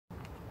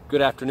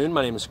Good afternoon,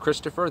 my name is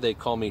Christopher. They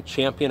call me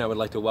Champion. I would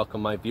like to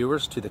welcome my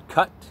viewers to the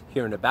Cut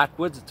here in the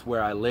backwoods. It's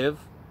where I live.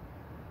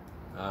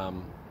 We're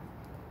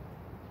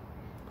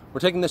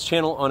taking this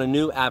channel on a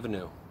new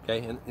avenue,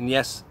 okay? And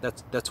yes,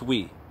 that's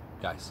we,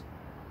 guys.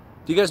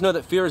 Do you guys know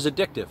that fear is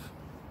addictive?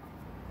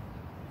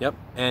 Yep,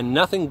 and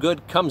nothing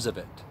good comes of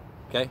it,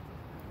 okay?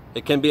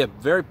 It can be a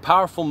very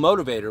powerful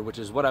motivator, which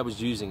is what I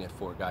was using it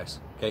for, guys,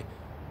 okay?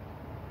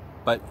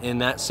 But in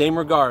that same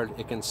regard,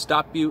 it can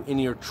stop you in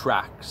your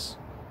tracks,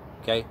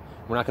 okay?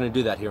 We're not going to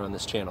do that here on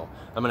this channel.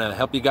 I'm going to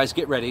help you guys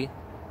get ready,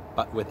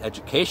 but with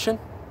education,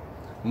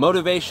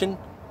 motivation,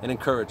 and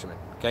encouragement,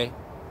 okay?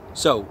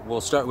 So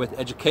we'll start with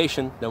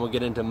education, then we'll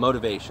get into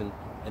motivation,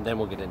 and then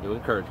we'll get into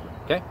encouragement,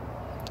 okay?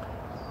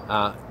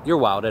 You're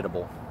wild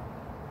edible.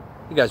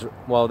 You guys,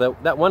 well,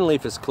 that one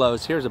leaf is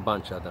closed. Here's a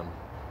bunch of them.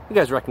 You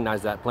guys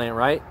recognize that plant,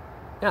 right?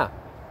 Yeah,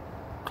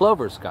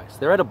 clovers, guys.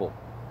 They're edible,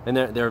 and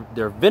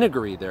they're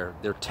vinegary.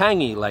 They're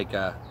tangy, like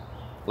a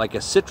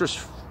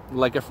citrus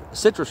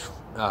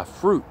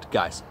fruit,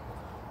 guys.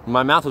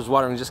 My mouth was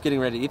watering just getting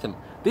ready to eat them.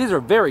 These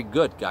are very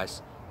good,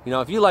 guys. You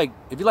know, if you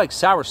like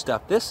sour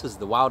stuff, this is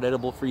the wild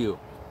edible for you.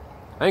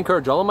 I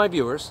encourage all of my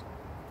viewers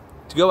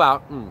to go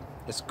out.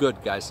 It's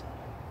good, guys,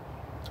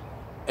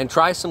 and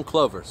try some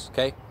clovers.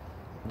 Okay,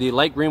 the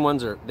light green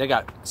ones they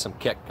got some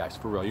kick, guys,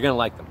 for real. You're gonna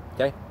like them.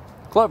 Okay,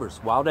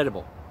 clovers, wild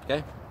edible.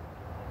 Okay.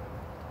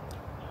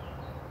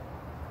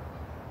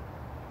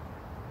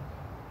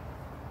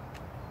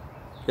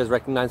 You guys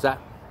recognize that?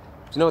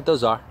 Do you know what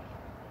those are?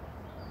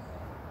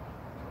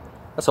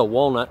 That's a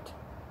walnut.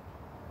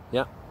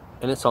 Yeah,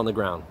 and it's on the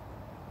ground.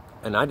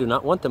 And I do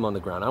not want them on the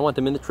ground. I want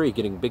them in the tree,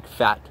 getting big,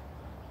 fat,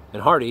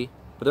 and hardy,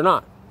 but they're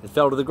not. It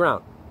fell to the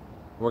ground.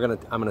 I'm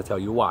gonna tell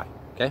you why.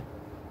 Okay.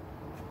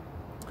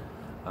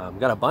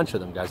 Got a bunch of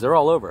them, guys. They're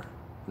all over.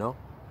 You know,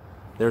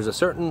 there's a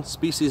certain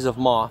species of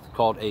moth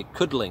called a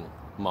codling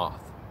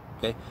moth.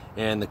 Okay,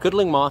 and the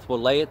codling moth will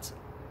lay its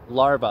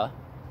larva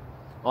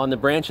on the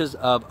branches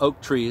of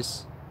oak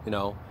trees. You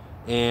know,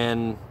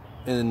 and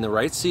in the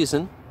right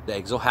season, the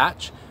eggs will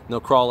hatch and they'll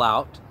crawl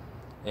out,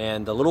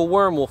 and the little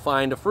worm will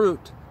find a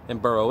fruit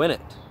and burrow in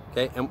it.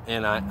 Okay,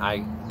 and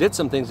I did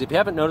some things. If you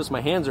haven't noticed,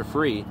 my hands are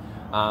free.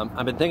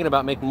 I've been thinking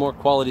about making more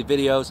quality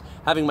videos,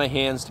 having my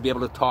hands to be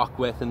able to talk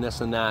with and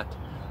this and that.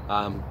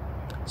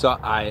 So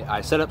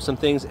I set up some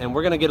things, and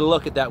we're gonna get a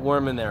look at that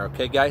worm in there.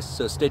 Okay, guys,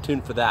 so stay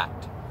tuned for that.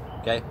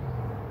 Okay.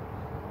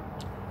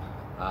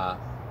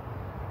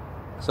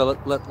 So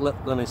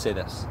let me say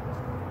this.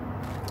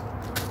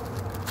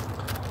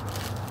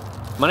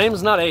 My name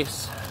is not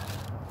Ace,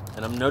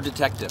 and I'm no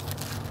detective,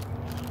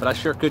 but I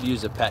sure could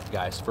use a pet,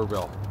 guys, for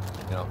real,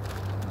 you know.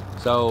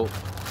 So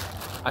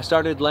I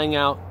started laying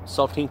out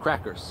saltine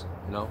crackers,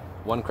 you know,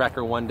 one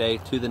cracker one day,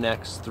 two the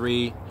next,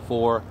 3,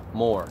 4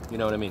 more, you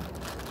know what I mean?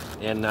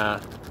 And I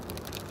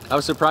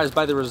was surprised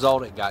by the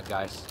result it got,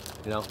 guys.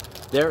 You know,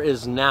 there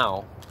is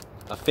now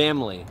a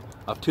family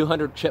of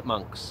 200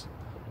 chipmunks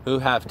who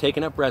have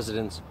taken up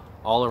residence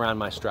all around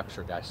my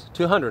structure, guys.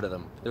 200 of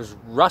them. There's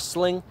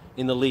rustling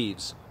in the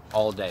leaves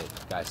all day,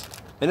 guys,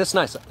 and it's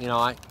nice. You know,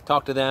 I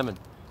talk to them, and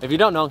if you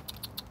don't know,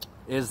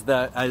 is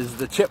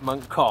the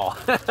chipmunk call.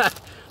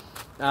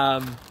 Yeah,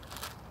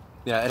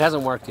 it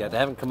hasn't worked yet. They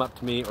haven't come up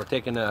to me or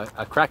taken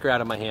a cracker out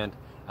of my hand.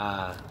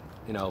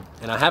 You know,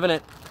 and I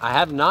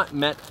have not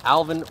met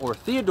Alvin or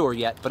Theodore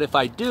yet, but if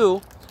I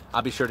do,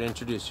 I'll be sure to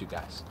introduce you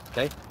guys.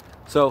 Okay,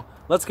 so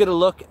let's get a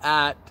look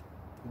at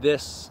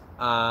this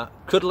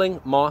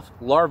codling moth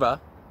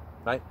larva.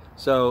 Right,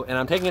 so, and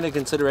I'm taking into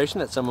consideration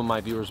that some of my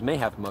viewers may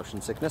have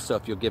motion sickness, so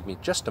if you'll give me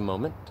just a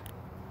moment.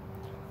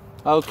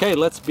 Okay,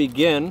 let's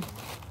begin.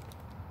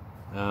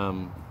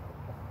 Got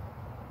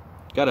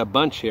a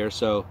bunch here,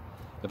 so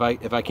if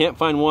I can't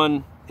find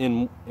one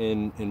in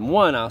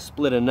one, I'll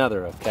split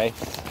another. Okay,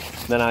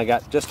 then I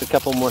got just a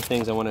couple more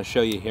things I want to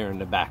show you here in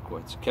the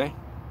backwoods. Okay,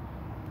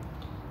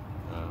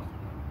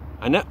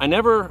 I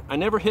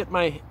never hit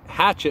my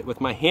hatchet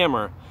with my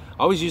hammer.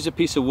 I always use a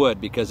piece of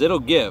wood because it'll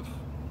give.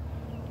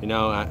 You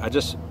know,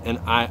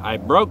 I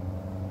broke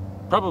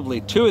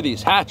probably 2 of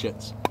these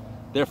hatchets.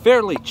 They're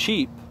fairly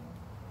cheap,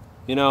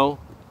 you know,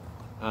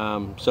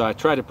 so I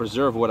try to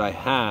preserve what I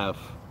have.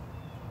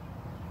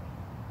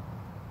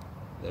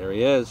 There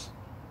he is.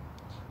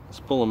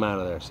 Let's pull him out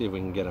of there, see if we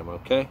can get him,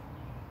 okay?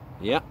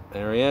 Yep,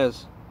 there he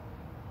is.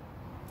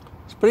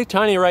 It's pretty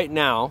tiny right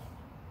now,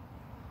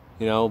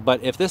 you know,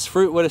 but if this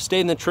fruit would have stayed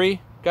in the tree,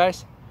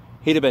 guys,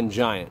 he'd have been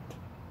giant,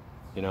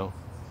 you know.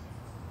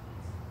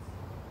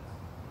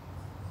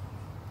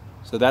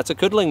 So that's a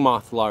codling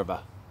moth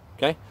larva,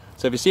 okay?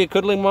 So if you see a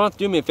codling moth,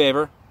 do me a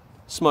favor,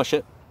 smush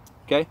it,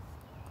 okay?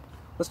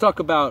 Let's talk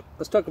about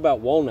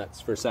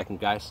walnuts for a second,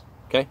 guys,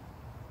 okay?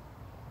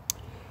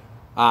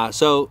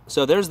 So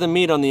there's the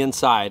meat on the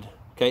inside,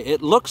 okay?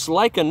 It looks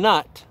like a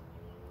nut,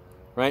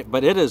 right?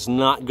 But it is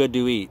not good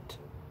to eat,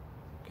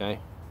 okay?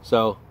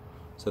 So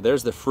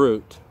there's the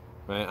fruit,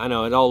 right? I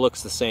know it all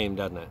looks the same,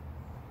 doesn't it?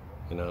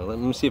 You know, let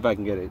me see if I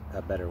can get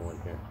a better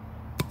one here.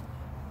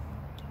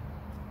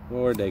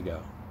 Where'd they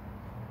go?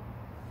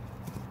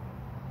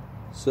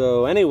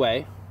 So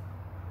anyway,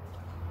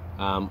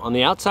 On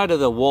the outside of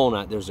the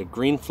walnut, there's a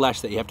green flesh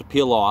that you have to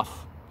peel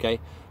off, okay?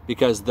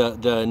 Because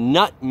the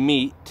nut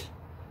meat,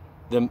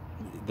 the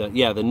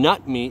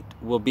nut meat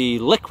will be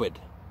liquid,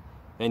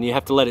 and you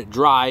have to let it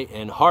dry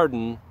and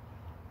harden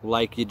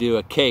like you do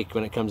a cake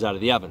when it comes out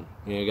of the oven.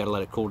 You got to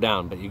let it cool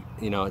down, but you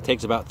know it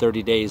takes about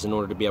 30 days in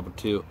order to be able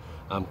to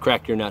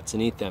crack your nuts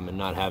and eat them and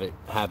not have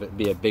it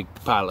be a big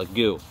pile of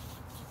goo.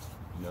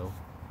 You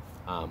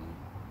know.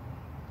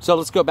 So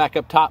let's go back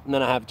up top, and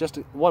then I have just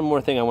one more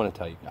thing I want to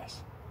tell you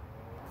guys.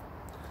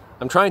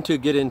 I'm trying to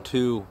get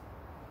into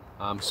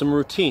some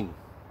routine,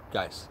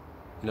 guys.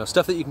 You know,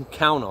 stuff that you can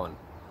count on,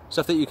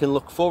 stuff that you can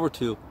look forward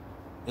to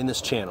in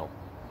this channel.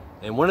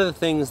 And one of the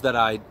things that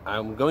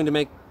I'm going to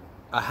make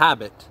a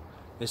habit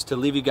is to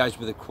leave you guys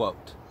with a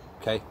quote,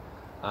 okay?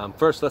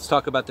 First, let's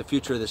talk about the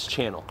future of this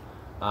channel.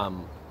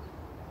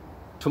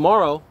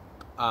 Tomorrow,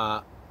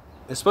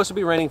 it's supposed to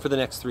be raining for the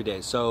next 3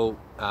 days. So,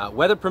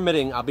 weather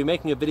permitting, I'll be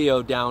making a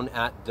video down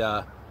at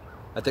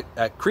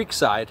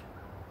Creekside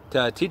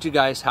to teach you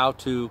guys how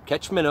to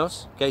catch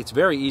minnows. Okay, it's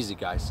very easy,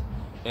 guys.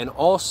 And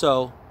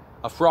also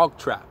a frog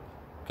trap,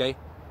 okay?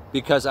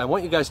 Because I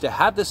want you guys to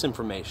have this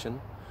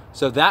information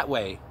so that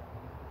way,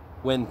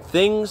 when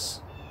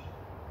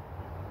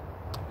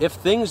if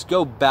things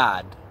go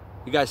bad,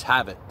 you guys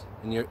have it,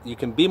 and you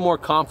can be more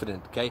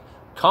confident, okay?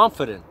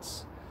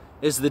 Confidence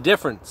is the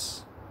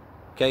difference,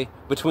 okay,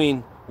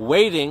 between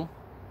waiting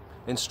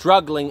and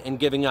struggling and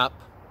giving up,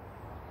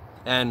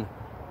 and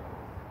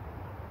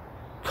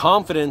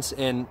confidence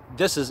in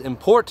this is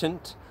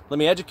important, let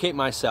me educate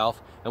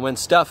myself, and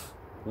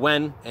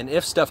when and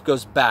if stuff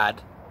goes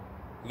bad,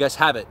 you guys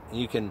have it, and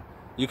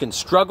you can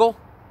struggle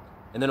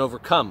and then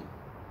overcome,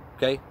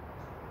 okay?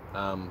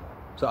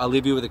 So I'll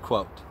leave you with a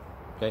quote,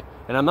 okay?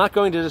 And I'm not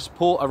going to just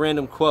pull a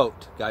random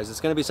quote, guys. It's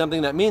going to be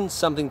something that means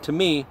something to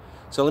me,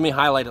 so let me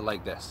highlight it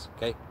like this,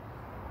 okay?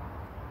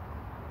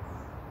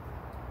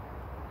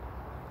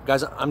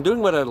 Guys, I'm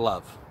doing what I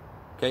love,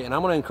 okay? And I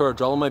want to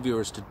encourage all of my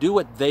viewers to do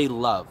what they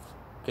love,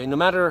 okay? No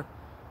matter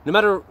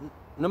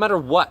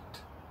what,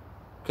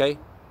 okay?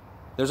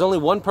 There's only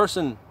one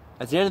person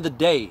at the end of the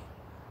day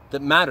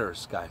that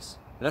matters, guys,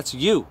 and that's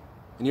you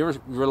and your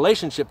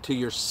relationship to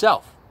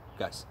yourself,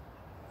 guys.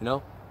 You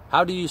know,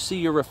 how do you see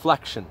your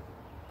reflection?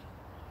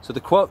 So the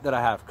quote that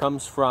I have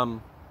comes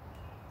from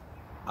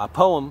a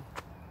poem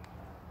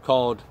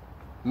called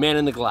Man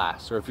in the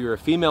Glass, or if you're a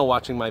female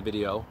watching my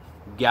video,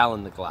 Gal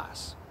in the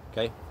Glass,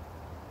 okay?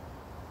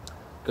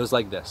 It goes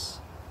like this,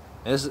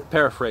 and this is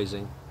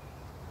paraphrasing.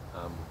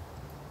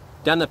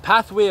 Down the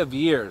pathway of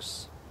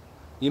years,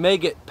 you may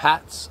get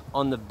pats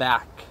on the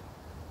back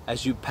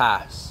as you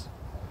pass,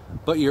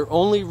 but your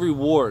only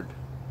reward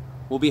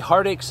will be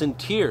heartaches and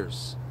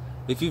tears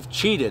if you've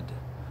cheated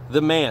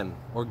the man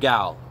or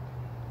gal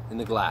in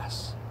the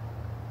glass.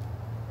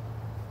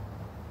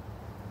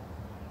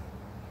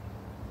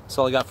 That's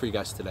all I got for you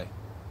guys today.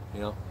 You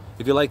know,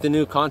 if you like the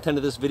new content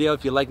of this video,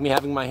 if you like me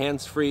having my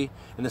hands free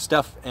and the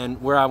stuff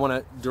and where I want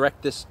to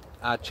direct this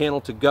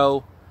channel to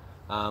go,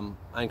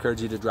 I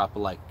encourage you to drop a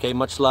like. Okay,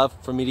 much love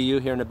from me to you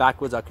here in the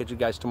backwoods. I'll catch you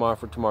guys tomorrow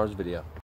for tomorrow's video.